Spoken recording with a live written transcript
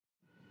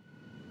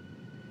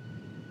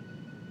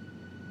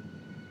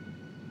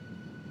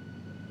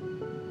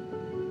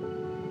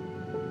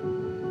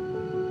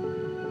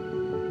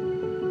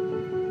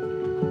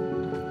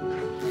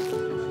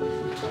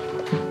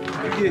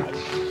Allez.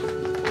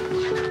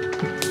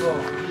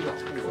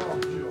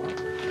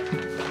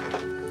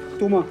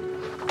 Thomas.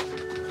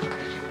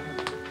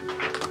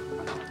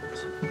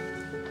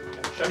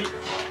 Xavi.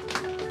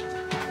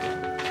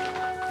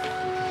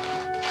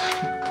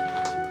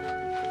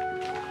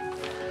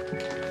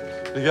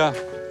 Les gars,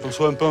 qu'on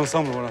soit un peu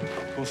ensemble, voilà.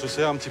 Qu'on se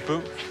serre un petit peu.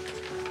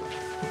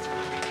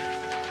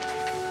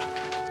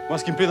 Moi,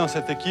 ce qui me plaît dans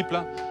cette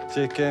équipe-là,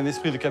 c'est qu'il y a un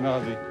esprit de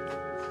camaraderie.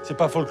 C'est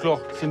pas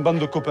folklore, c'est une bande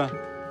de copains.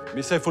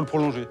 Mais ça, il faut le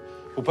prolonger.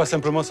 Faut pas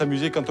simplement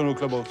s'amuser quand on est au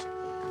clubhouse.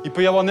 Il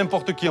peut y avoir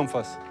n'importe qui en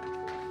face.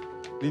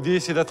 L'idée,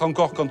 c'est d'être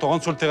encore, quand on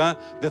rentre sur le terrain,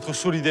 d'être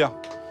solidaire,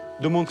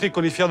 de montrer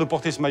qu'on est fier de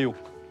porter ce maillot.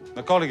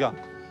 D'accord, les gars?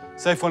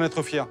 Ça, il faut en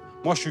être fier.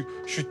 Moi, vous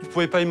ne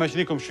pouvez pas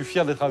imaginer comme je suis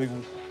fier d'être avec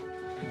vous.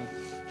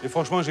 Et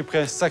franchement, j'ai pris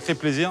un sacré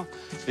plaisir.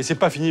 Et c'est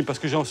pas fini, parce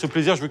que ce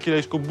plaisir, je veux qu'il aille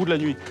jusqu'au bout de la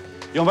nuit.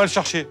 Et on va le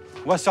chercher.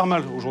 On va se faire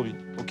mal aujourd'hui.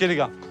 OK, les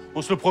gars?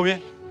 On se le promet,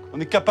 on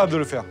est capable de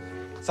le faire.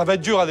 Ça va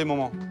être dur à des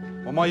moments.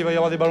 Au moment où il va y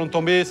avoir des ballons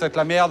tombés, ça va être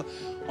la merde.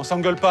 On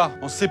s'engueule pas,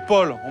 on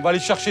s'épaule. On va aller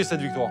chercher cette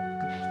victoire.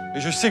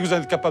 Et je sais que vous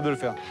êtes capable de le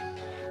faire.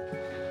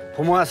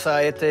 Pour moi, ça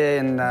a été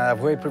un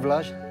vrai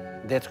privilège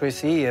d'être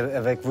ici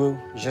avec vous.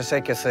 Je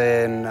sais que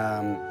c'est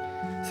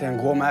un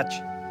gros match.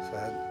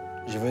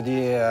 Je veux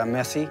dire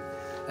merci.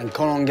 Et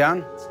quand on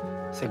gagne,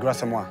 c'est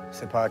grâce à moi,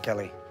 c'est pas à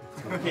Kelly.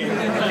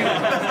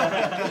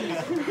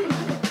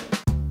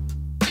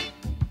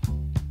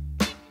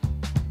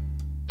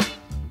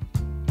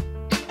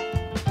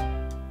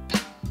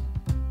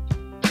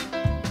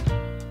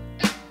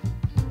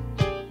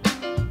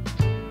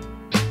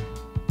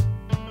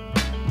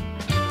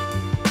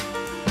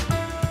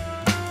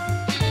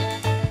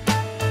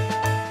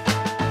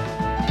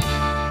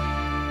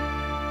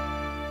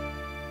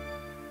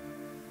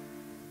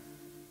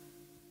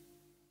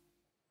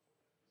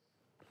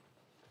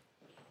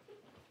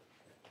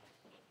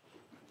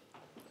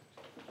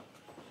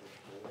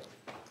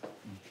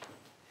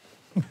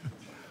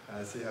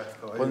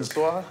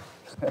 Bonsoir.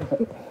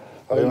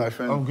 How are you, my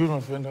friend? I'm good, my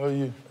friend. How are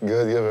you?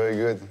 Good, yeah, very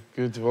good.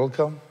 Good,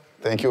 welcome.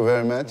 Thank you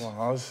very much. My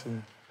house.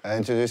 I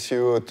introduce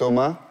you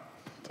Thomas.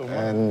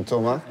 And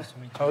Thomas.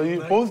 How are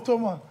you? Both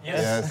Thomas?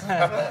 Yes.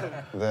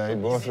 They're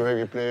both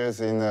rugby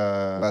players in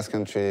Basque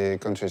Country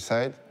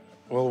countryside.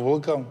 Well,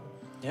 welcome.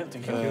 Yeah,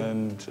 thank you.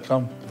 And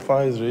come, the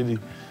fire is ready.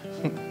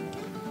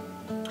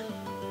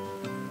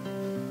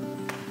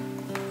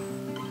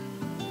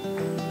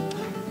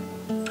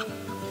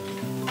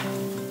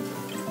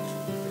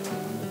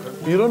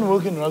 You don't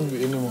work in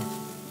rugby anymore?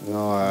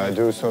 No, I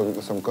do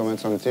some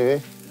comments on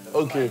TV.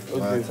 Okay,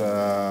 okay. But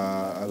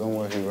I don't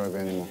work in rugby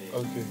anymore.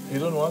 Okay. You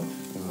don't want?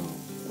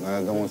 No,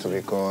 I don't want to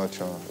be coach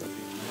or...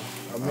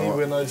 I mean,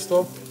 when I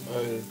stop,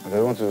 I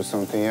don't want to do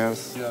something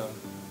else. Yeah.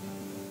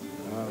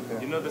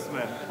 Okay. You know this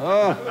man.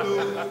 Oh.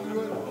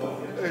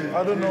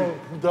 I don't know.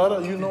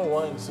 Dara, you know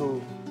wine,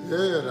 so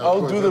Yeah,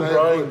 I'll do the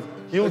brine.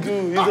 He's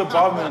a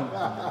barman.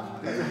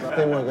 I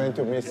think we're going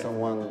to miss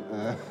someone.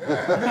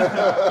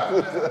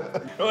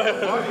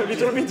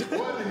 Little bit.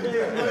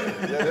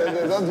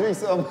 They don't drink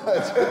so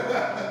much.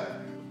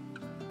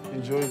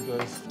 Enjoy it,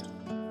 guys.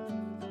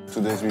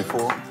 2 days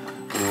before,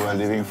 we were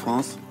leaving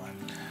France.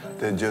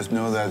 They just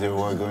know that they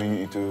were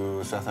going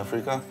to South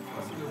Africa.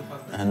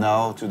 And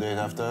now, 2 days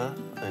after,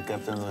 the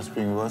captain of the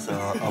Springboks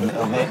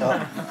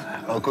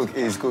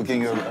is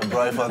cooking a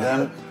braai for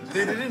them.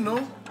 They didn't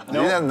know? They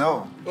didn't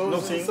know. Oh,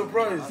 Nothing.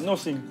 Surprise.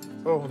 Nothing.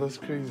 Oh, that's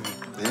crazy.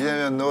 They didn't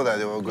even know that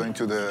they were going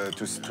to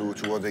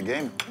watch the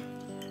game.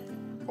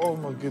 Oh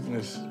my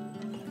goodness.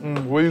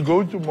 Where you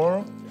go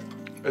tomorrow,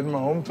 in my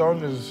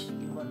hometown,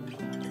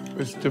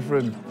 it's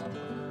different.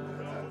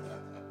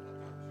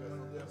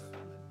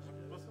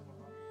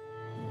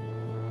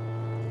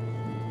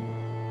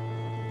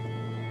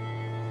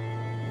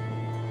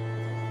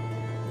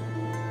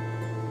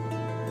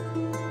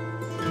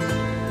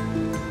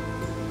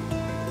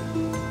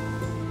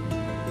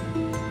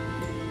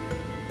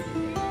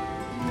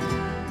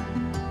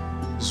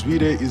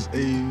 Sweden is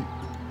a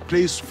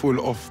place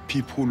full of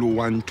people who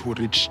want to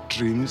reach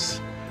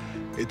dreams.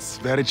 It's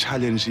very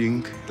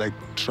challenging, like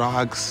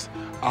drugs,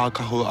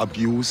 alcohol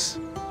abuse.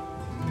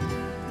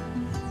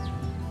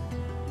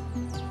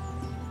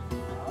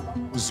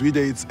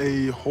 Sweden is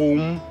a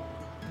home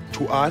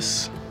to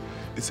us.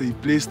 It's a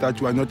place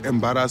that we are not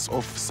embarrassed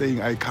of saying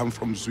I come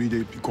from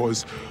Sweden,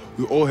 because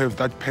we all have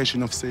that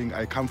passion of saying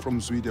I come from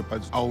Sweden,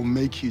 but I'll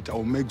make it,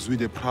 I'll make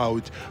Sweden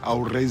proud,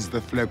 I'll raise the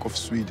flag of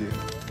Sweden.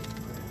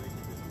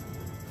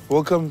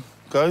 Welcome,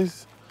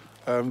 guys.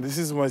 This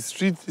is my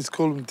street. It's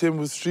called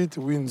Mtembu Street.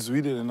 We're in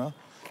Sweden now,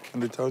 in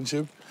the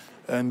township.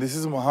 And this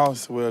is my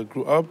house where I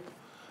grew up.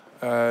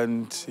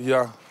 And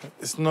yeah,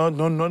 it's not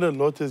a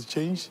lot has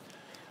changed.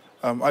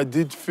 I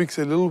did fix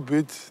a little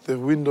bit. The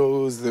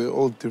windows, they're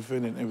all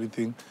different and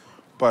everything.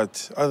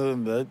 But other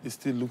than that, it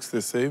still looks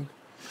the same.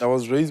 I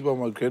was raised by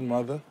my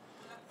grandmother,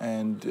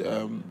 and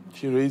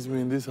she raised me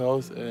in this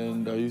house,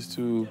 and I used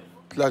to,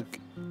 like,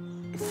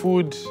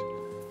 food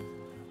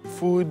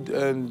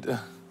and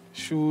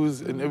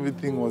shoes and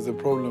everything was a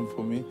problem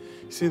for me.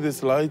 See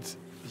this light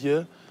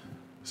here?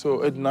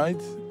 So at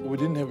night, we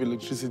didn't have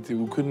electricity,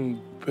 we couldn't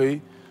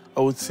pay.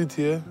 I would sit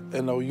here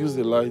and I would use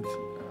the light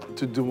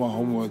to do my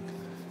homework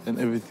and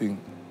everything.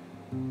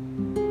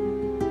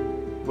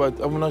 But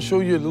I'm gonna show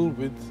you a little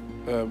bit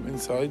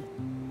inside.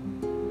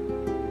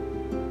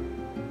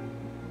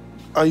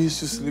 I used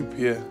to sleep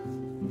here.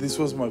 This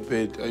was my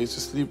bed. I used to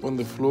sleep on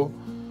the floor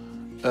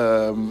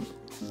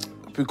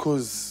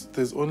because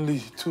there's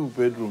only 2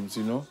 bedrooms,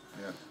 you know?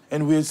 Yeah.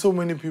 And we had so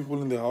many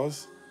people in the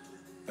house.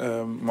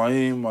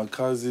 My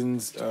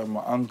cousins,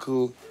 my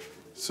uncle.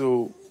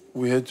 So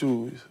we had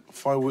to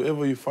find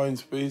wherever you find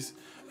space.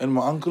 And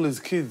my uncle has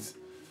kids.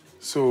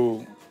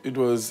 So it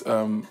was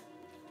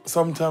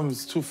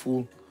sometimes too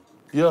full.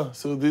 Yeah,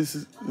 so this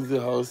is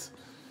the house.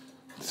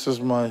 This is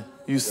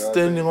you're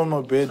standing on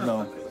my bed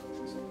now.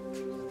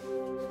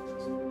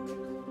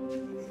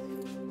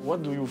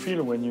 What do you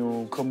feel when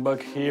you come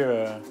back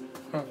here?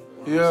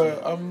 Yeah,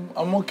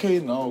 I'm okay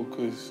now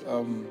because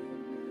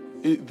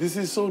this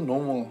is so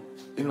normal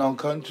in our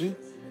country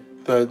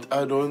that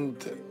I don't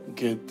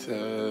get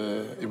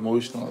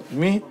emotional.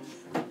 Me,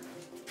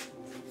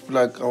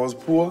 like I was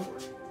poor,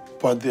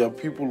 but there are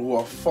people who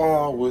are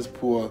far worse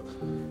poor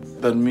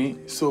than me.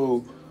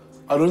 So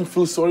I don't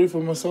feel sorry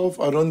for myself.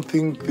 I don't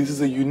think this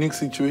is a unique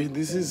situation.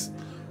 This is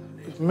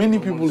many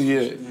people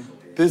here.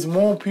 There's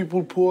more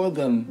people poor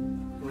than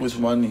with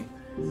money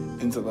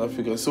in South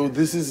Africa. So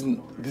this is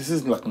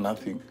like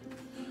nothing.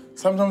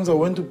 Sometimes I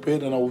went to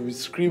bed and I would be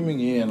screaming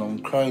here and I'm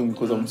crying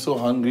because I'm so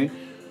hungry.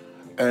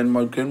 And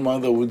my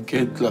grandmother would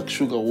get like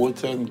sugar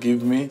water and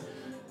give me.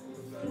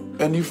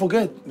 And you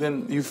forget.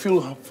 Then you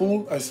feel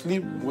full, I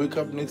sleep, wake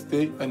up next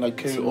day, and I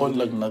carry on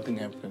like nothing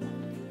happened.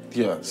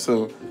 Yeah,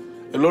 so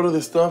a lot of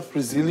the stuff,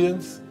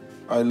 resilience,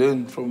 I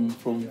learned from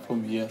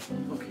here.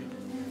 Okay.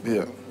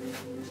 Yeah.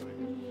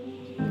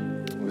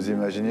 Vous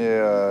imaginez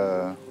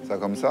ça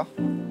comme ça?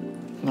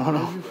 Non,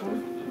 non.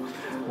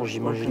 Bon,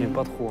 j'imaginais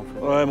pas trop en fait.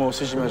 Ouais, moi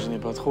aussi j'imaginais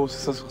pas trop, c'est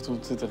ça surtout,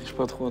 tu t'arrives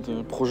pas trop à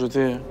te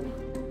projeter.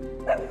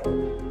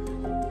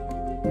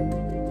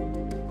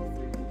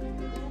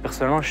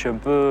 Personnellement, je suis un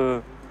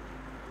peu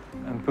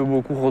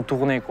beaucoup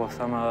retourné, quoi.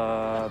 Ça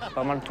m'a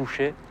pas mal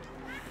touché.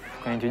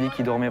 Quand il te dit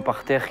qu'ils dormaient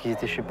par terre, qu'ils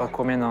étaient je sais pas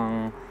combien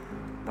dans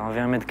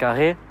 20 mètres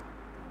carrés,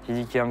 il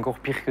dit qu'il y a encore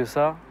pire que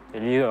ça. Et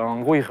lui,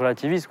 en gros, il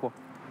relativise, quoi.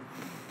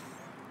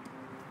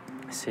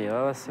 Ça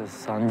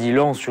en dit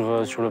long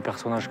sur le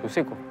personnage que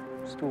c'est, quoi.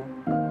 C'est tout.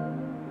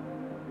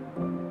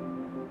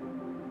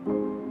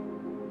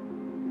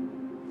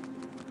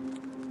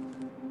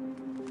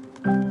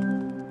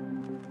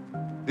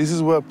 This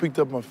is where I picked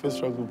up my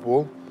first rugby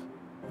ball.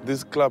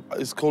 This club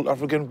is called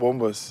African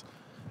Bombers.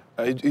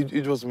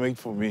 It was made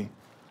for me.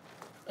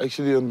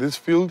 Actually on this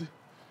field,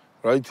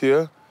 right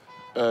here,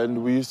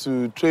 and we used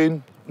to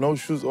train, no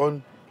shoes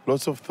on,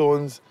 lots of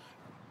thorns.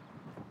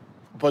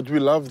 But we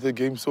loved the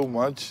game so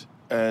much,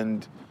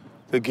 and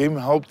the game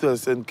helped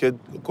us and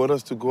got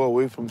us to go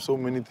away from so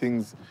many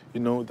things,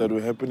 you know, that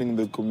were happening in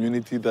the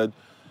community, that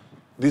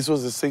this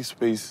was a safe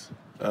space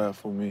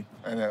for me.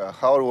 And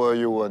how old were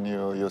you when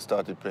you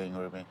started playing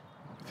rugby?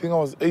 I think I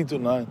was 8 or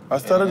 9. I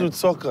started with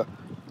soccer.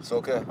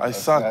 Soccer? I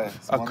sucked.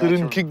 I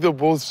couldn't kick the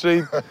ball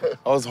straight.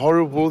 I was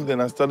horrible.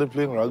 Then I started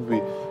playing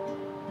rugby.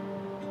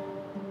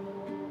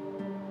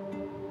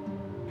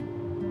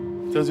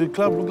 Does your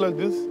club look like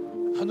this?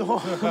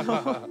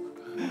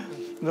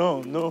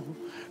 No, no.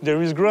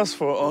 There is grass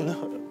on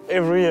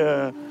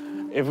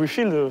every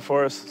field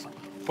for us.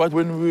 But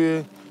when we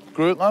were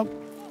growing up,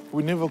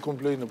 we never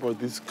complained about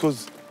this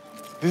because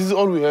this is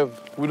all we have.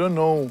 We don't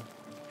know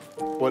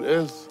what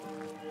else.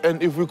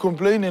 And if we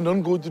complain and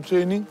don't go to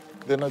training,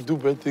 then I do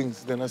bad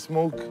things. Then I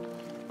smoke.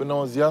 When I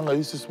was young, I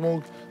used to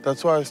smoke.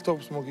 That's why I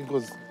stopped smoking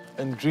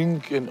and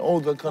drink and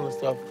all that kind of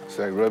stuff.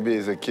 So rugby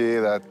is a key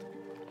that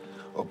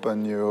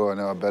opened you on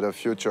a better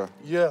future.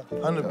 Yeah,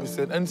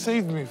 100%. And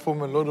saved me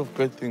from a lot of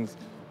bad things.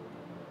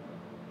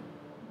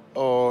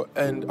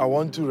 And I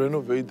want to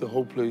renovate the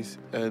whole place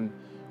and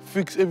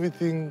fix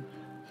everything.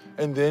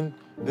 And then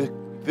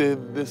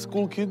the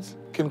school kids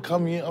can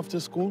come here after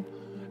school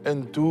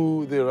and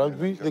do their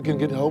rugby. They can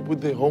get help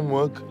with their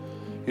homework,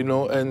 you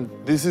know, and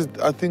this is,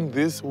 I think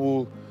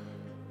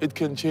it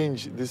can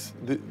change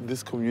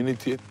this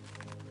community.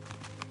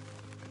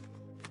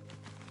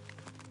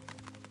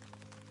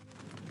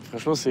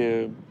 Franchement,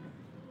 c'est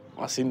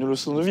une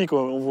leçon de vie,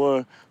 quoi. On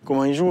voit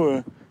comment ils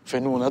jouent. Enfin,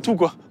 nous, on a tout,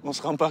 quoi. On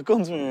se rend pas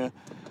compte, mais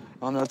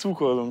on a tout,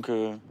 quoi. Donc,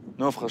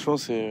 non, franchement,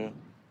 c'est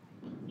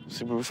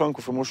bluffant,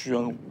 quoi. Enfin, moi,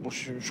 je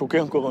suis choqué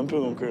encore un peu,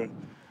 donc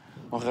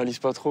on réalise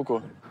pas trop,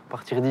 quoi.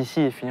 Partir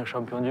d'ici et finir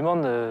champion du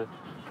monde,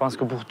 je pense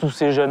que pour tous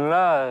ces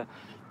jeunes-là,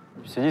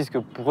 ils se disent que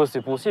pour eux,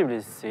 c'est possible et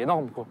c'est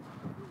énorme, quoi.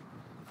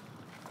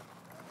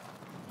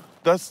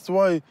 That's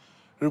why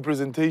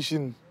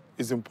representation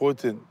is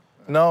important.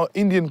 Now,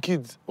 Indian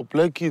kids or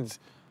black kids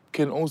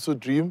can also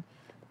dream.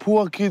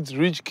 Poor kids,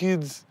 rich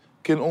kids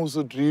can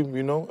also dream,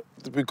 you know,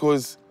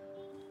 because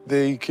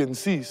they can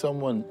see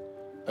someone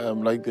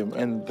like them.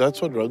 And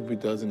that's what rugby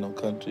does in our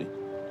country.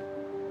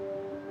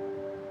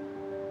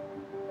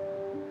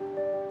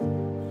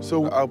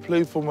 So I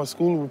play for my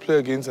school, we play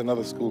against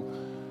another school.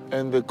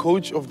 And the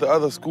coach of the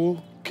other school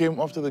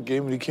came after the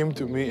game, and he came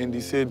to me and he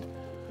said,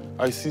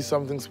 I see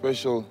something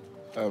special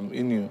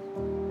in you.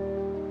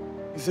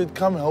 He said,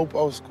 come help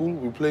our school,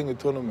 we're playing a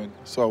tournament.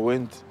 So I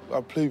went,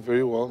 I played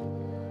very well.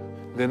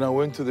 Then I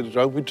went to the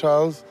rugby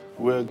trials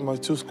where my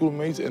two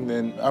schoolmates, and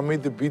then I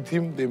made the B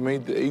team, they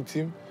made the A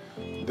team.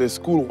 The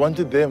school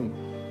wanted them,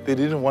 they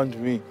didn't want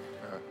me.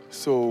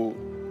 So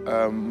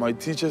my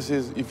teacher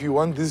says, if you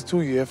want these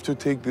two, you have to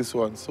take this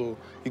one. So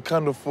he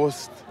kind of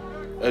forced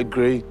a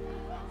grade.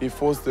 He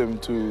forced them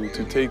to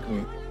take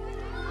me.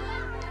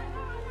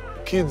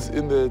 Kids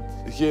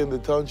here in the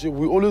township,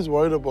 we're always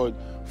worried about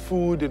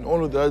food and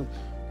all of that.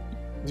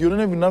 You don't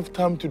have enough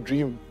time to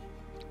dream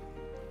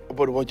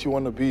about what you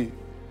want to be.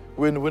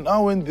 When I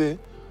went there,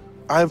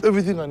 I have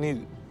everything I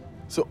need.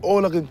 So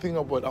all I can think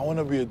about, I want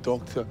to be a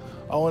doctor,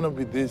 I want to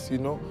be this, you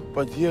know.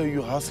 But here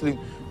you're hustling.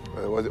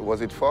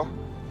 Was it far?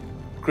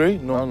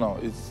 Great? No.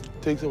 It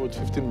takes about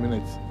 15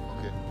 minutes.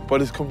 Okay.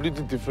 But it's a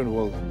completely different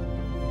world.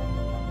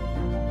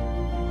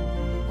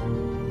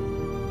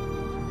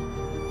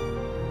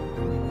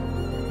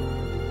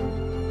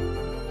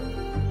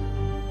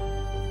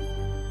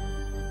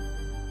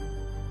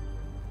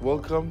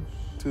 Welcome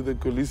to the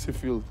Kolisi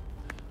field.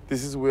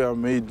 This is where I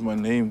made my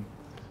name.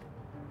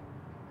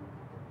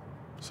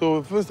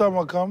 So the first time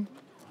I come,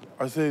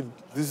 I said,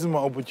 this is my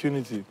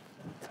opportunity.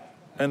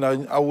 And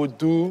I would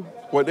do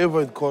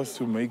whatever it costs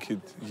to make it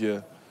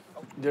here.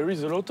 There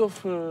is a lot of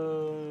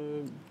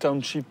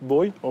township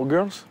boys or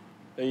girls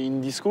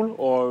in this school,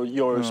 or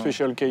your No.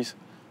 special case?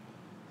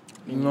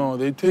 No,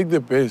 they take the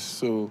best.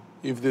 So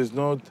if there's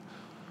not,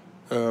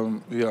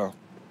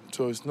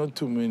 so it's not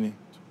too many.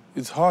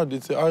 It's hard.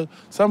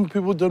 Some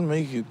people don't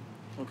make it.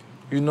 Okay.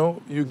 You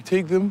know, you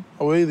take them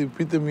away, they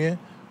put them here.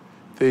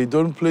 They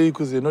don't play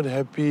because they're not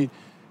happy.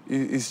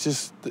 It's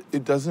just,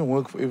 it doesn't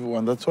work for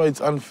everyone. That's why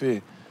it's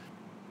unfair.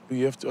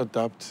 You have to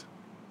adapt,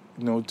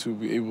 you know, to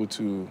be able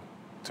to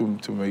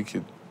make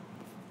it.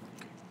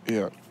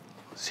 Yeah.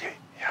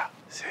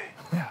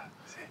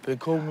 They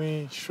call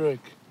me Shrek.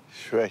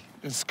 Shrek.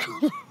 It's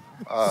cool.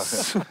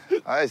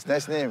 It's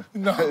nice name.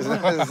 No. It's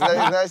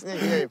nice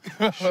nickname.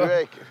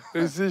 Shrek.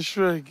 It's a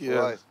Shrek, yeah.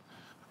 Right.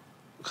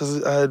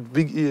 Because I had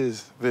big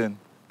ears then,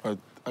 but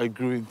I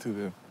grew into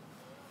them.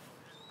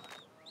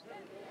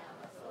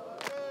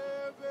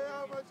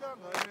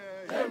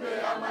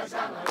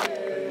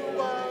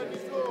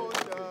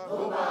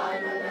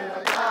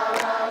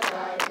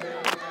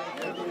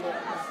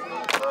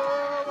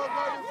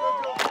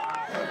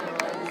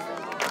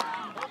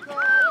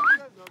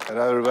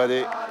 Hello,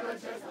 everybody.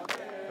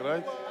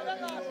 Right?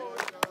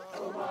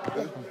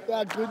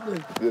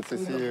 Good to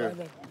see you.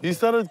 He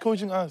started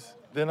coaching us.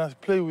 Then I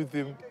played with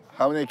him.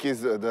 How many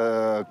kids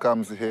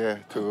comes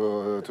here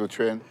to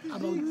train?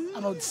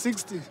 About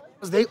 60.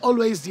 They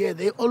always here.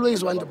 They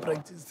always want to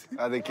practice.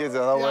 The kids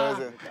are always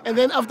Yeah. And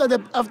then after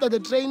the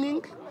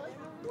training,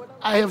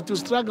 I have to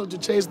struggle to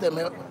chase them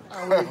away.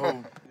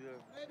 Home.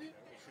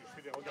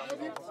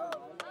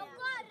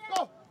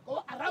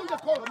 Go around the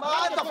corner.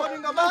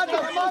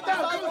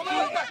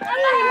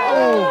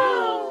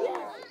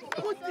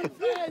 Good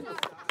defense.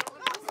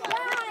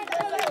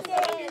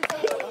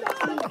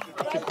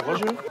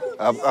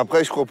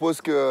 Après, je propose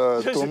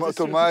que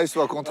Thomas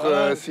soit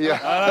contre Syia.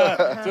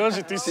 Tu vois,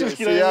 j'étais sûr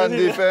qu'il allait Syia en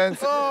venir.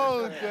 defense.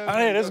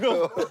 Allez, let's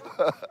go. He's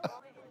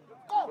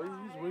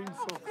wearing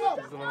socks.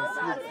 He's on a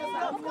slip.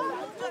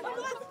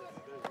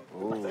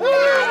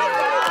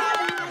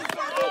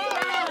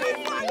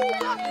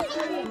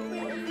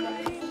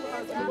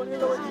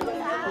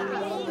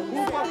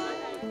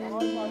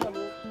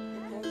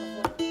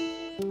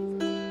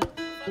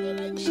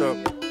 Sharp.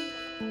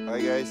 Hi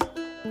guys.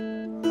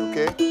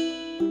 Okay?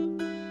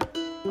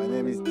 My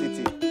name is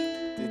Titi.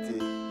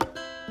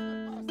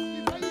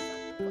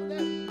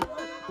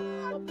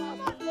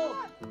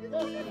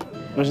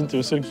 Imagine, t'es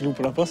le seul qui loupe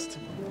la poste.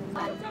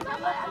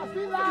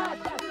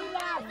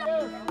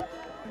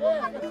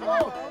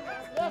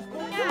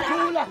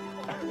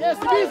 Yes,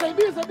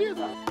 Biza.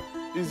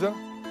 Isa.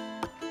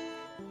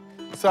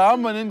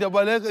 Sahamba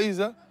nendiyabaleka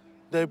Isa.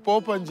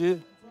 Ndayipopa nje.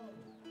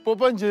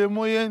 Popa nje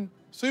emoyeni.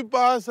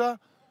 Suyipasa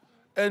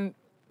and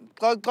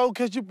xa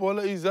ukhetha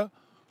ibhola Isa.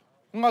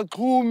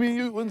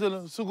 Ungachumi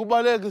wenzela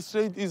sukubaleka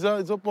straight Isa.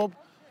 It's a pop.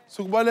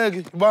 Sukubaleka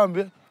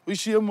ibambe.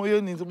 Uyishiye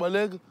emoyeni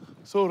ibaleka.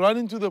 So run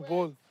into the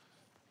ball.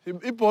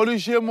 Ibhola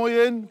uyishiye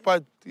emoyeni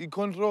but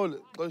icontrol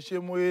xa ushiye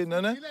emoyeni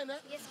nane.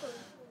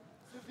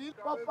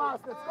 Pop pass,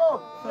 let's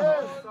go.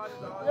 Yes.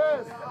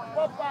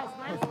 Pop pass,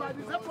 nice one.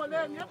 It's up on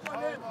them,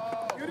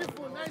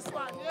 beautiful, nice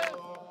one, yeah.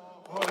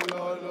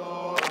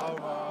 Hololo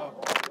ama,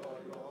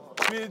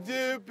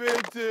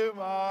 piti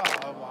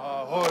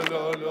mama,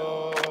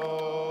 hololo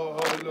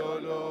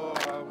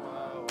ama.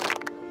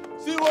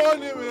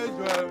 Siwoni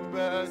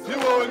wejwembe,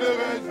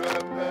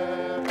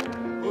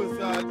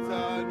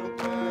 usatano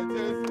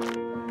petesi,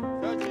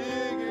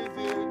 sajigi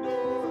zino.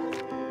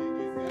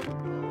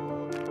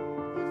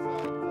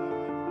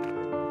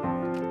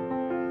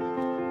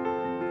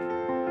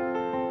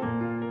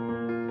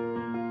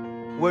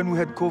 when we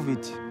had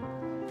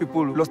COVID,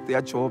 people lost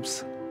their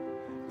jobs,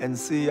 and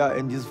Syia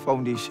and his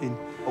foundation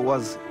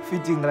was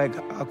feeding, like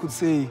I could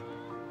say,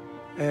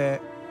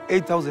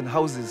 8,000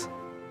 houses.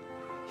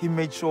 He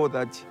made sure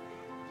that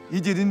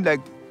he didn't like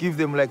give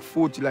them like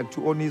food like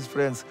to only his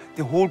friends,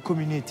 the whole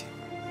community.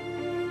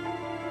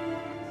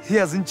 He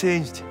hasn't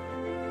changed,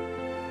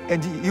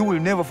 and he will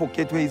never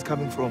forget where he's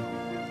coming from.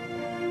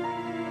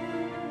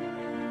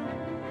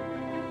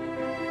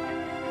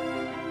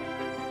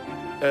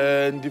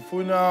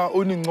 Ndifuna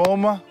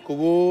uningoma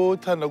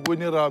ngokuthanda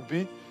kweni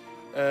rugby,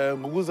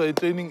 ngokuza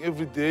i-training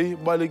every day,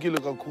 balekile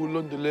kakhulu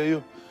loo nto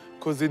leyo,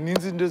 because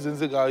zininzi into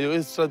ezenzekayo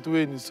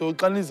esitratweni. So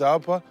xa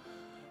nizapha,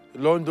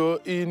 loo nto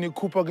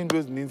inikhupha kwiinto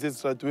ezininzi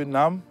esitratweni.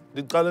 Nam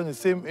ndiqale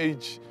nge-same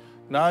age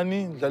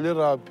nani, ndidlala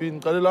irugby,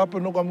 ndiqale lapha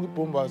nokwam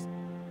kwiBombas.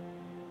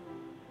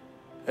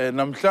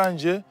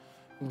 Namhlanje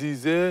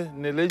ndize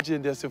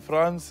nelegend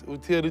yaseFrance,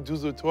 uThierry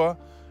Dusautoir,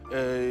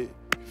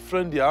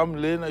 friend yam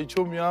lena,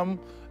 ichomi yam,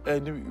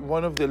 and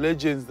one of the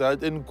legends that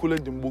endikhule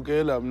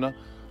ndimbukela mna.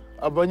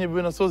 Abanye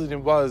bena soze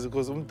ndimbazi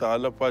because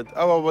umdala, but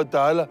aba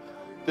badala,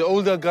 the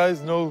older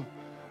guys know.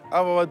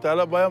 Aba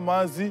badala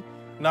bayamazi,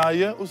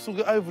 naye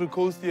usuke Ivory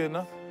Coast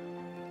yena,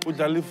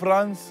 udlala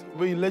iFrance,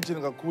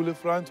 beyi-legend kakhulu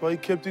eFrance,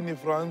 wayi-captain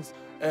iFrance,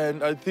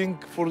 and I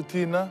think for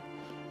thina,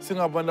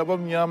 singabantu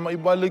abamnyama,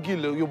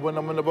 ibalekile uyobona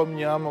abantu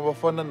abamnyama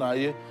abafana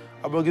naye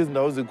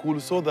abakezindawo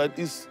zekhulu, so that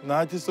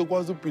nathi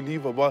sokwazi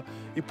ubelieve uba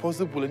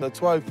i-possible. And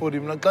that's why for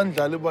him, xa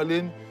ndidlala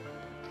ebaleni,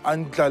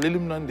 andidlaleli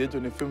mna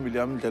ndedwa nefamily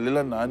yam,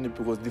 ndidlalela nani,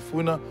 because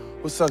ndifuna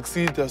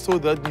usucceeda so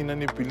that nina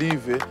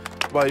nibelieve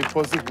uba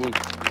i-possible.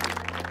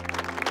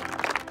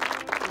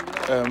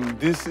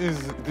 This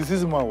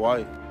is my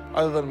why.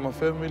 Other than my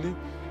family,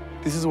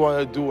 this is why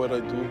I do what I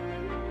do.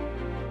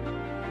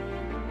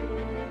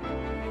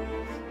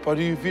 But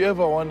if you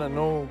ever want to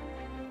know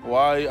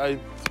why I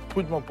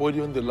put my body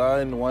on the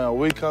line, why I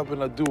wake up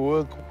and I do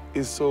work,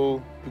 is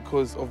so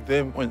because of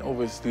them and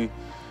obviously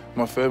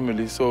my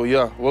family. So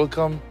yeah,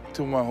 welcome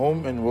to my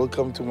home and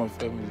welcome to my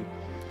family.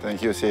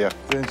 Thank you, Syia.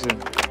 Thank you.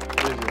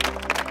 Pleasure.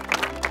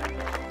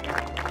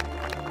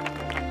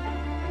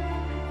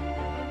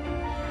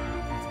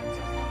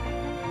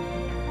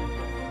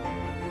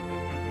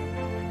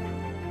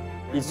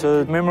 It's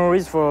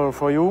memories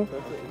for you.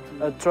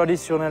 A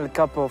traditional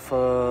cup of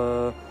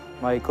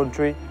my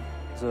country,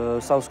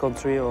 the South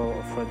country of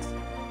France.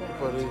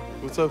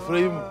 What's up,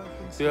 frame?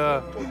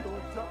 Yeah.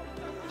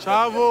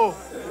 Chavo!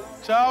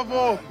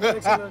 Chavo!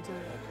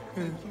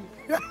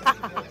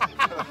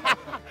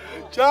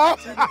 Chavo!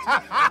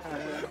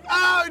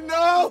 Oh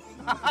no!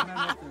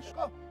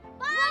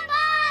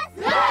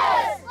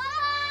 Yes!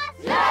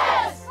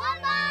 Yes!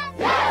 Yes!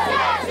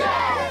 Yes!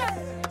 Yes!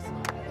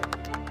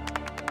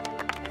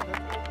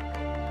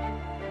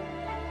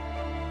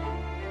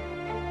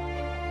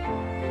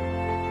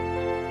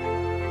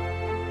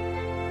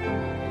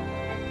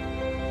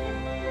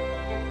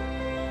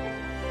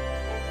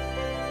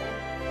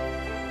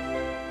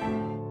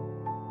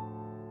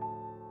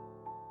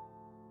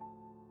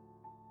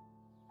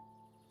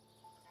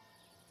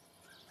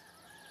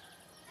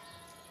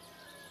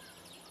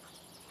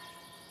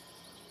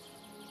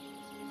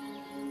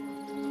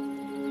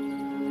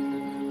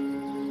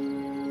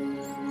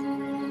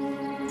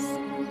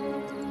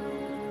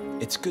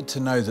 It's good to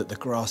know that the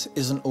grass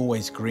isn't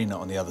always greener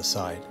on the other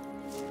side.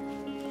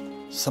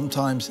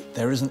 Sometimes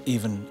there isn't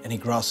even any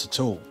grass at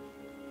all,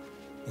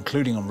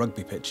 including on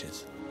rugby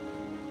pitches.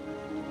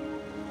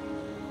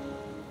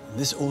 And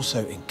this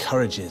also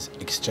encourages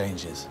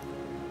exchanges.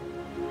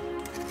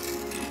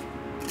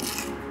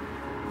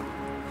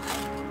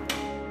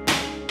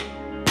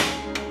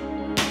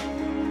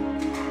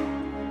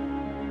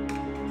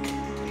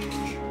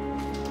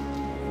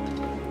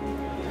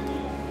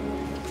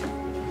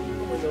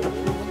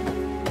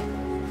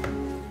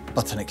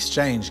 But an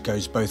exchange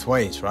goes both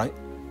ways, right?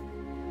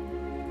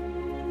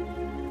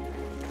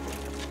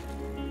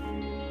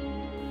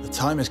 The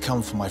time has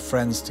come for my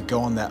friends to go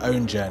on their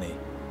own journey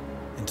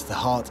into the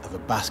heart of a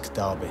Basque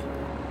derby.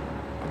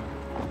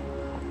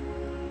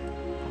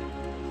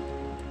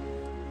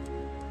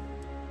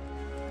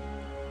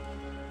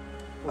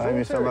 Hi,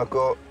 Mr.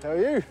 McCaw. How are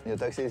you? Your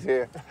taxi is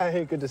here.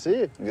 Hey, good to see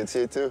you. Good to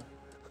see you too.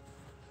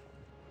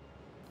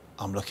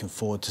 I'm looking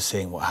forward to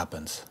seeing what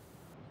happens.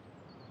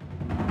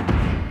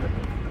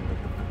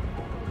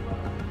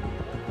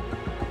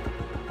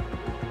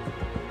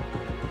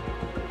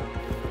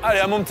 Allez,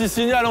 à mon petit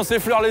signal, on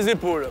s'effleure les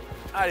épaules.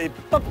 Allez,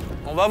 pop,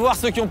 on va voir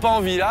ceux qui n'ont pas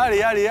envie, là.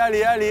 Allez, allez,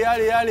 allez, allez,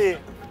 allez, allez.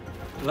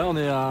 Là, on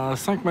est à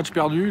 5 matchs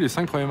perdus, les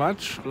 5 premiers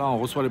matchs. Là, on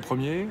reçoit les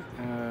premiers.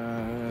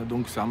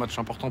 Donc, c'est un match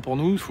important pour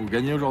nous. Il faut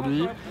gagner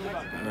aujourd'hui,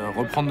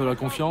 reprendre de la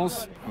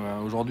confiance.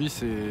 Aujourd'hui,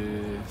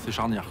 c'est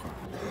charnière, quoi.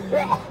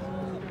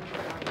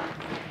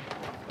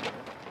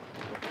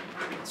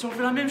 Si on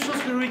fait la même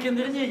chose que le week-end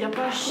dernier, il n'y a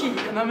pas à chier.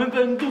 On n'a même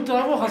pas un doute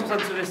à avoir en train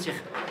de se vestir.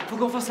 Faut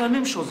qu'on fasse la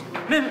même chose.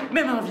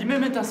 Même envie,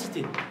 même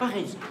intensité.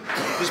 Pareil.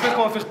 J'espère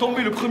qu'on va faire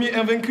tomber le premier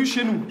invaincu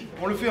chez nous.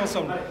 On le fait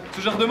ensemble.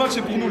 Ce genre de match,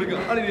 c'est pour nous, les gars.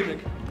 Allez, les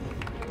mecs.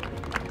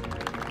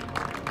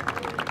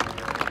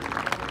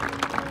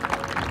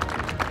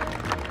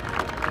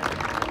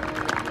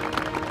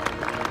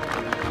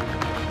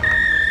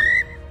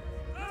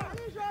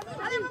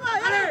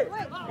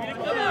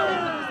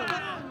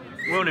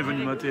 on est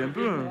venu mater un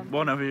peu.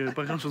 Bon, on n'avait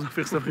pas grand-chose à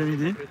faire cet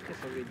après-midi.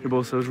 Et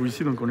bon, ça joue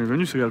ici, donc on est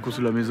venu, c'est à cause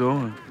de la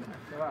maison.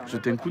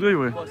 Jeter un coup d'œil,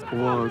 ouais, pour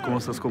voir comment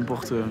ça se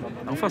comporte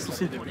en face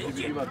aussi.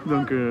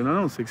 Donc,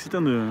 non, c'est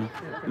excitant de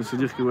se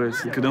dire que ouais,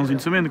 c'est que dans une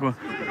semaine, quoi.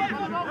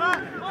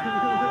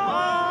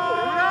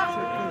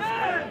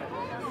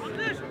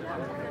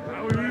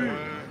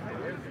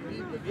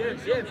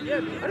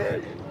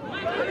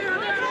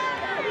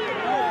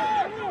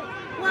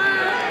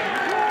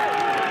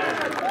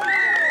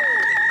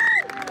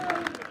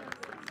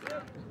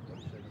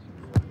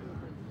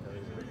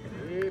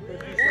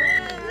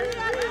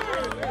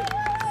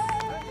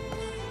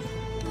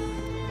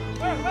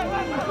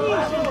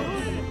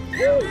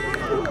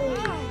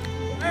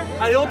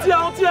 Allez, on tient.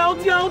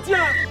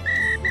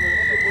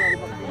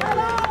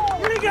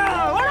 Les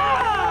gars,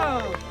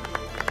 voilà.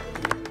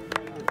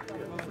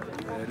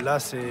 Là,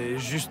 c'est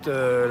juste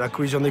la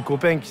cohésion des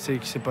copains qui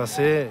s'est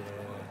passée.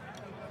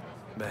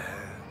 Ben,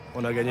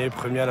 on a gagné le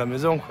premier à la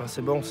maison, quoi.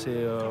 C'est bon,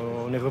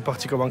 on est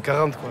reparti comme en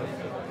 40, quoi.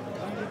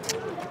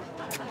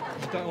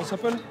 On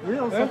s'appelle? Oui,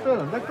 on s'appelle,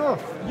 d'accord.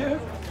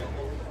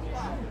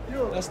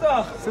 La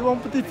star. C'est mon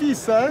petit-fils,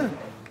 ça, hein?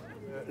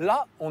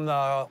 Là, on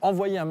a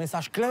envoyé un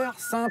message clair,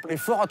 simple et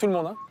fort à tout le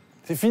monde. Hein.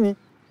 C'est fini.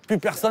 Plus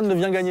personne ne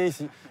vient gagner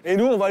ici. Et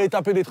nous, on va aller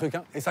taper des trucs.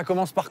 Hein. Et ça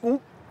commence par où?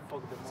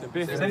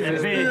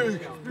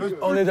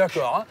 On est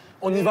d'accord. Hein.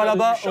 On y va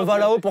là-bas, on va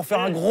là-haut pour faire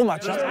un gros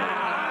match. Hein.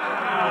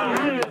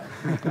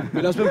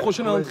 Mais la semaine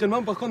prochaine, à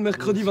l'entraînement, par contre,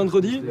 mercredi,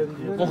 vendredi,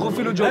 on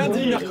refait le job.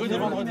 Lundi, mercredi,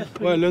 vendredi.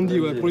 Ouais, lundi,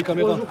 ouais, pour les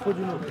caméras.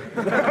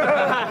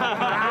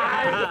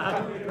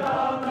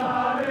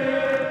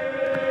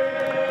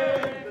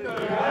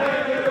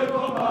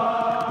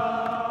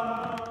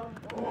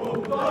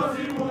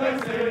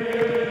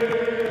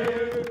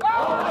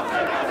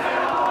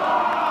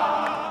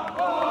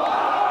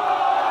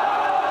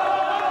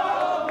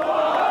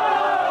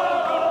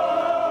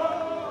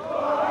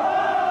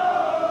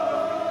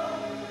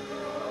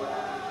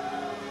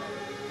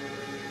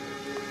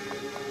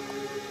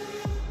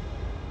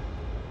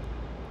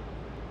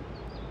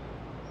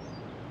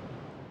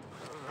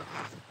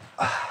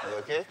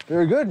 Okay?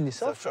 Very good, and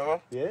yourself? Sure.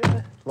 Yeah,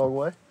 long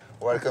way.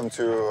 Welcome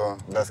to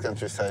Basque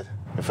Countryside.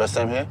 Your first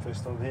time here?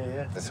 First time here,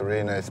 yeah. It's a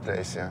really nice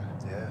place, yeah.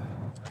 Yeah.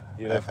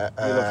 You live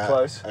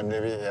close? I'm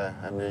living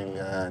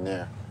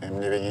near. I'm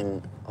living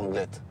in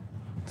Anglet.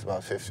 It's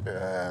about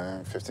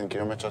 15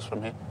 kilometers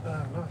from here. Oh,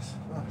 nice.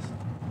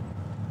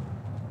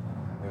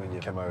 When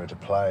you come over to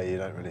play, you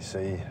don't really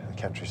see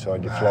the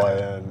countryside. You fly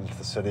into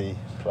the city,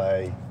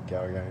 play,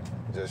 go again.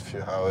 Just a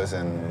few hours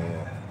and...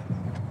 Yeah.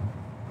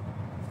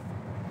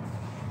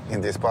 In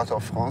this part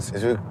of France,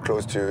 it's very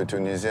close to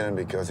New Zealand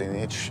because in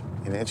each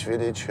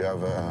village you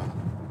have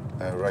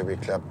a rugby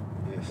club.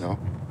 Yes. No,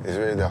 it's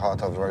really the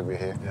heart of rugby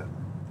here. Yeah.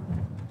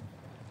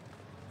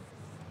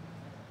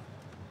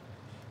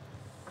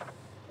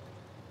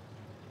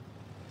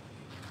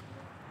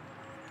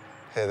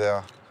 Hey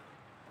there.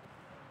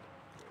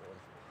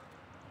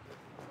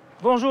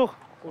 Bonjour.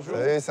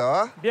 Salut, ça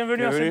va?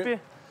 Bienvenue à SMP.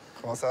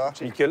 Comment ça va?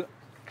 Nickel.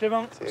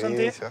 Clément,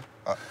 santé.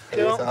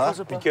 Clément, ça va?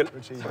 Nickel.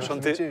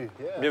 Enchanté.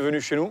 Bienvenue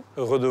chez nous.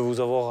 Heureux de vous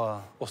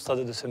avoir au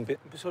stade de SMP.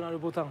 En plus, on a le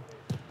beau temps.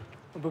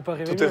 On peut pas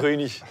rêver Tout est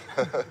réuni.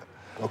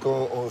 Donc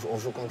on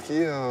joue contre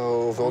qui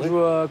aujourd'hui?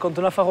 On joue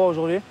contre Nafarroa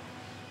aujourd'hui.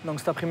 Donc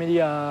cet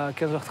après-midi à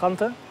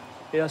 15h30.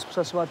 Et là, c'est pour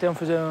ça ce matin on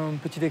faisait un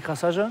petit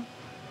décrassage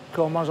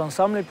qu'on mange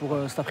ensemble et pour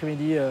cet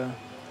après-midi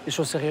des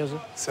choses sérieuses.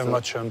 C'est un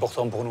match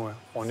important pour nous. Hein.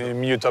 On est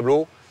milieu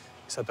tableau.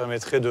 Ça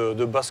permettrait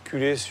de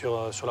basculer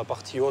sur la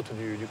partie haute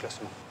du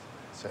classement.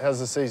 So how's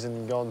the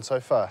season gone so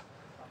far?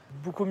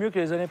 Beaucoup mieux que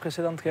les années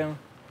précédentes quand même.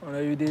 On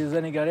a eu des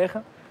années galères.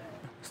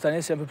 Cette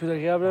année, c'est un peu plus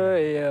agréable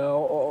et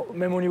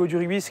même au niveau du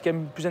rugby, c'est quand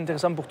même plus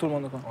intéressant pour tout le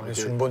monde, quoi. On est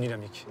sur une bonne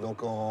dynamique.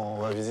 Donc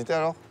on va visiter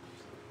alors?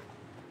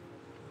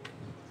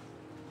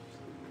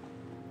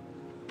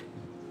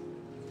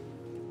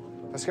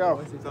 Let's go.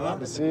 Ça va?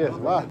 Syia.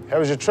 Wow. How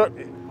was your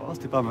trip? Oh,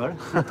 c'était pas mal.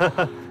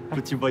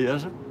 Petit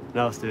voyage.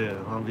 Là, c'était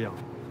vraiment bien.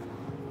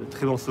 De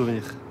très bons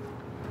souvenirs.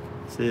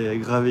 C'est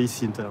gravé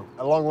ici maintenant.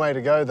 A long way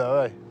to go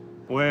though, eh?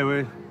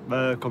 Ouais.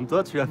 Bah, comme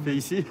toi, tu l'as fait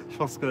ici. Je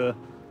pense que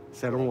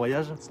c'est un long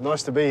voyage. It's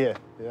nice to be here.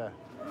 Yeah.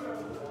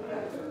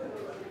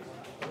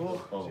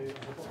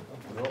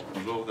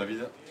 Bonjour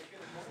David.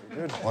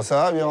 Bon, ça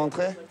va, bien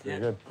rentré? Yeah.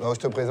 Good. Alors, je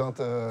te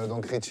présente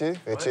donc Richie.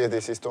 Richie est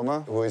ici,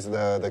 Thomas, who is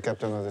the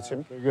captain of the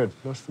team. Very good.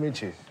 Nice to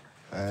meet you.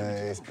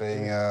 He's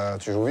playing,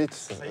 tu joues 8,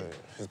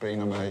 he's playing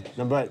number 8.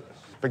 Number 8.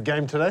 Big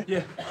game today?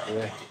 Yeah.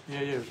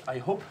 I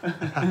hope.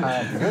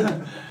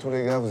 Good. Tous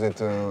les gars, vous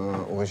êtes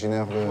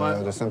originaires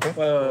de Saint-Pé?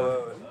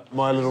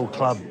 My little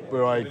club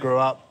where I grew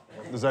up,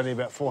 there's only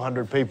about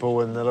 400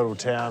 people in the little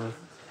town.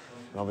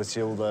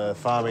 Obviously all the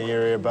farming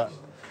area, but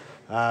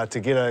to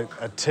get a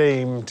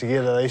team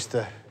together, they used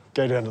to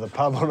go down to the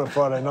pub on a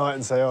Friday night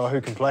and say, oh,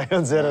 who can play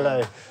on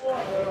Saturday?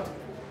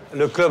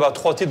 Le club a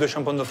 3 titres de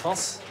champion de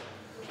France.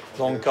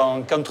 Donc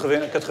en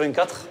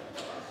 84,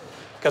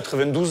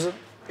 92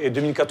 et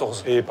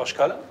 2014. Et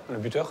Pascal, le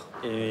buteur,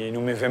 il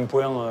nous met 20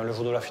 points le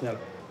jour de la finale.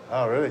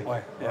 Oh, really?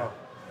 Ouais. Yeah.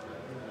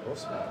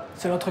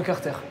 C'est notre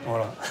carter.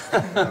 Voilà.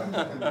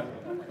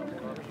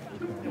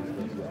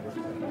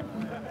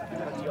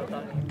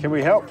 Can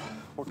we help?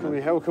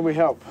 How can we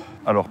help?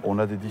 Alors, on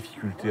a des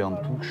difficultés en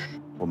touche.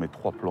 On met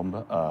 3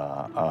 plombes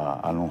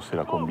à lancer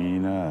la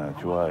combine,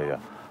 tu vois, et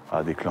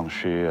à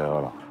déclencher.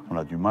 Voilà. On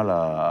a du mal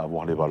à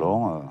avoir les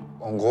ballons.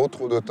 En gros,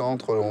 trop de temps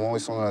entre le moment où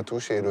ils sont dans la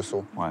touche et le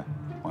saut. Ouais,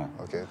 ouais.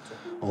 Ok.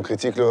 On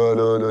critique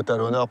le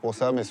talonneur pour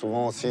ça, mais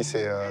souvent aussi,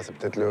 c'est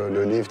peut-être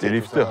le lift. Les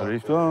lifters,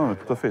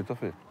 tout à fait, tout à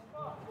fait.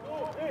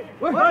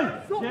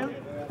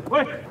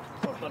 Ouais.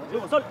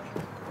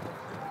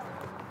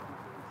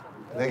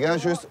 Les gars,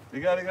 juste. Les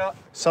gars.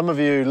 Some of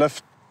you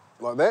lift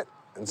like that,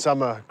 and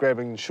some are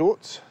grabbing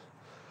shorts.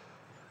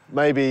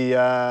 Maybe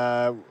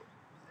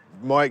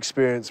my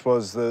experience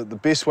was the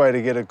best way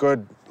to get a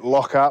good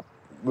lock up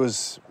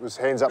was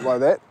hands up like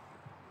that.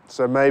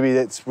 So maybe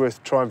that's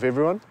worth trying for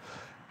everyone.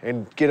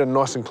 And get it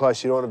nice and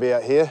close. You don't want to be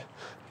out here,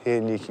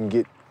 and you can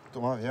get.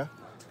 Thomas, viens.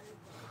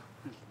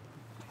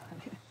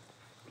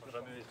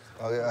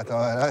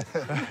 Attends,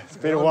 It's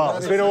been a while.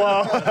 It's been a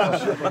while.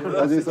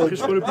 Vas-y, saute.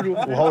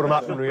 We'll hold them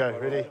up and we go.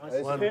 Ready?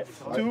 1,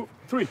 2,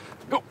 3,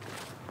 go.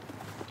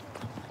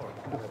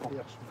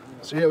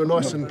 So yeah, we're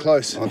nice and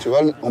close. Tu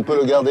vois, on peut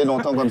le garder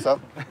longtemps comme ça.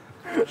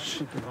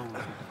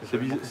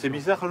 C'est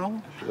bizarre,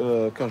 non?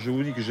 Quand je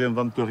vous dis que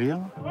j'invente rien.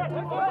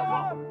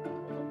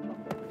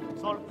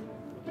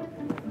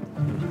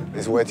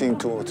 It's wetting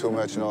too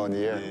much now in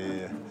the air.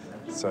 Yeah.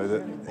 So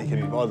that he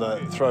can either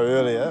throw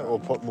earlier or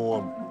put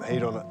more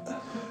heat on it.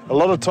 A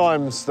lot of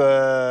times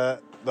the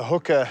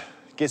hooker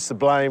gets the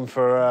blame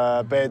for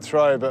a bad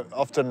throw, but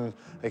often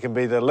it can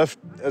be the lift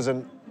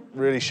isn't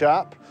really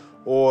sharp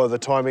or the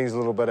timing's a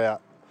little bit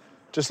out.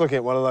 Just looking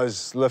at one of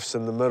those lifts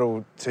in the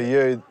middle to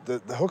you, the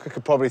hooker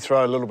could probably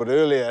throw a little bit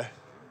earlier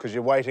because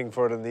you're waiting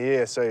for it in the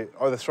air, so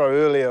either throw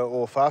earlier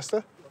or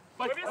faster.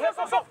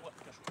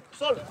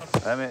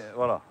 Ah mais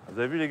voilà, vous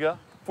avez vu les gars?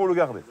 Faut le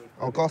garder.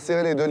 Encore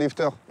serrer les 2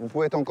 lifters. Vous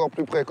pouvez être encore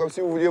plus près, comme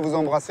si vous vouliez vous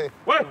embrasser.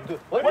 Ouais,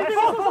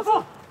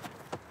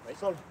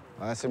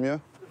 Ouais, c'est mieux.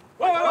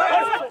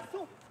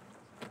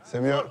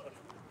 C'est mieux.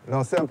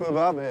 Lancez un peu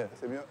bas, mais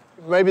c'est mieux.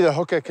 Maybe the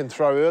hooker can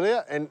throw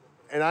earlier and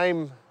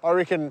aim, I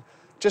reckon,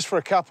 just for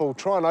a couple,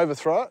 try and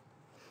overthrow it.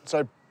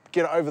 So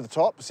get it over the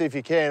top, see if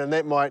you can, and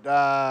that might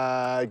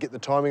get the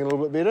timing a little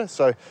bit better.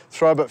 So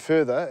throw a bit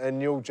further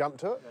and you'll jump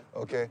to it.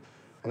 OK.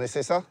 On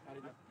essaie ça?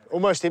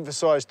 Almost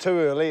emphasise too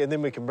early and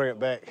then we can bring it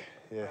back.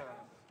 Yeah.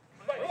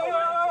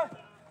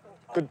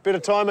 Good bit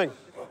of timing.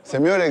 C'est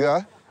mieux, les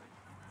gars.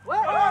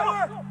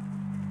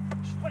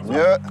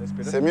 Mieux,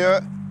 c'est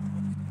mieux.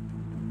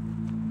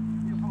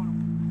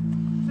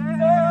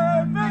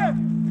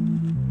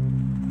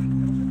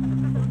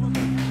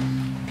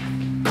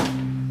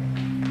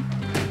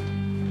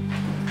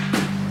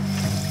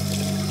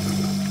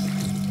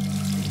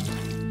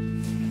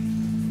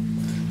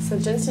 Ça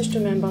te gêne si je te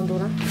mets un bandeau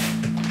là?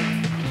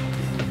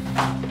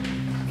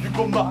 Du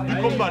combat,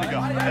 les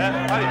gars.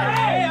 Allez.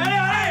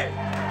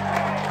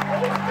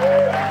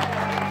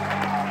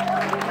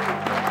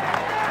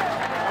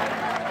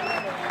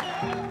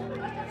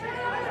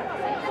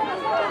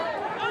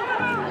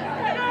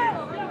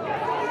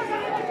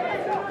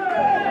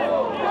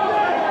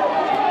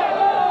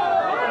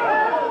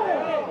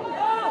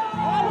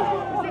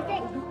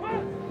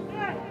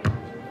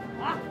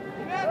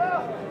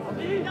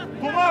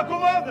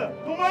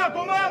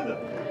 Commande.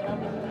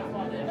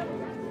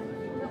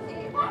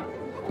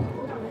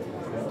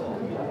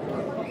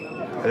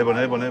 Elle est bonne.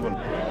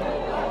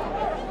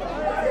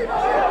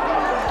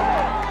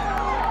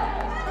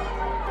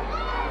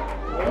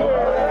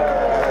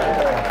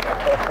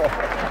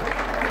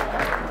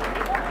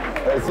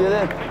 Let's see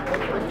it.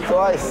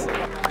 Twice.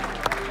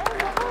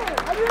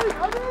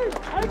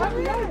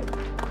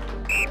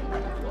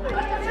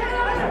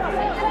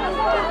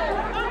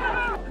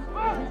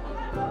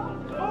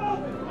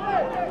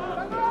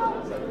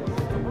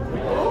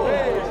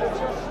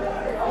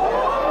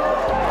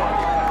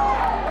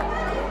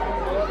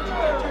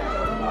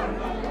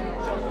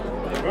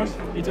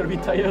 Little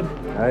bit tired.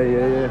 Hey,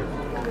 yeah.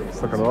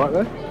 It's looking all right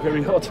there.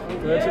 Very hot.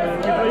 But we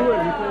play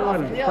well.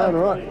 Playing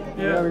all right.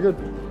 Yeah. Having a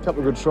couple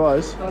of good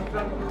tries.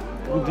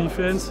 Good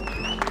defense.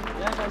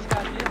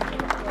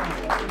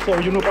 So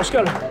you know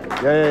Pascal?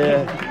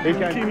 Yeah.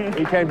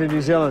 He came to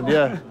New Zealand,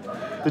 yeah.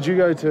 Did you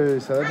go to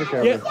South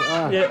Africa? Yeah.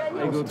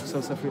 I go to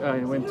South Africa.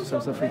 I went to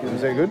South Africa.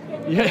 Was that good?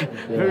 Yeah.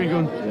 Very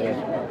good. Yeah.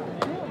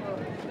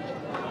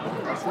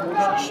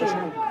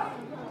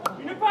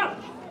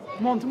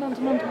 Monte.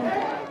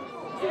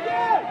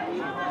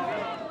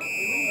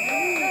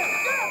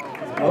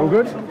 All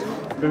good?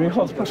 Very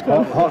hot,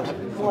 Pascal. Hot.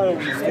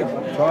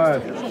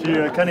 Tired.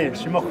 Je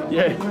suis mort.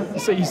 Yeah, he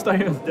said he's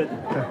tired.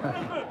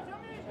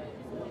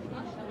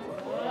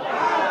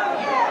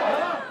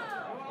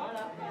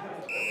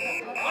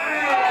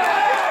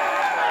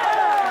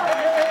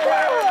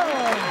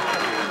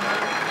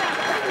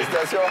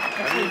 Félicitations.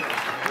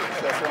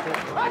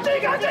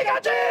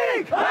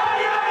 Attic!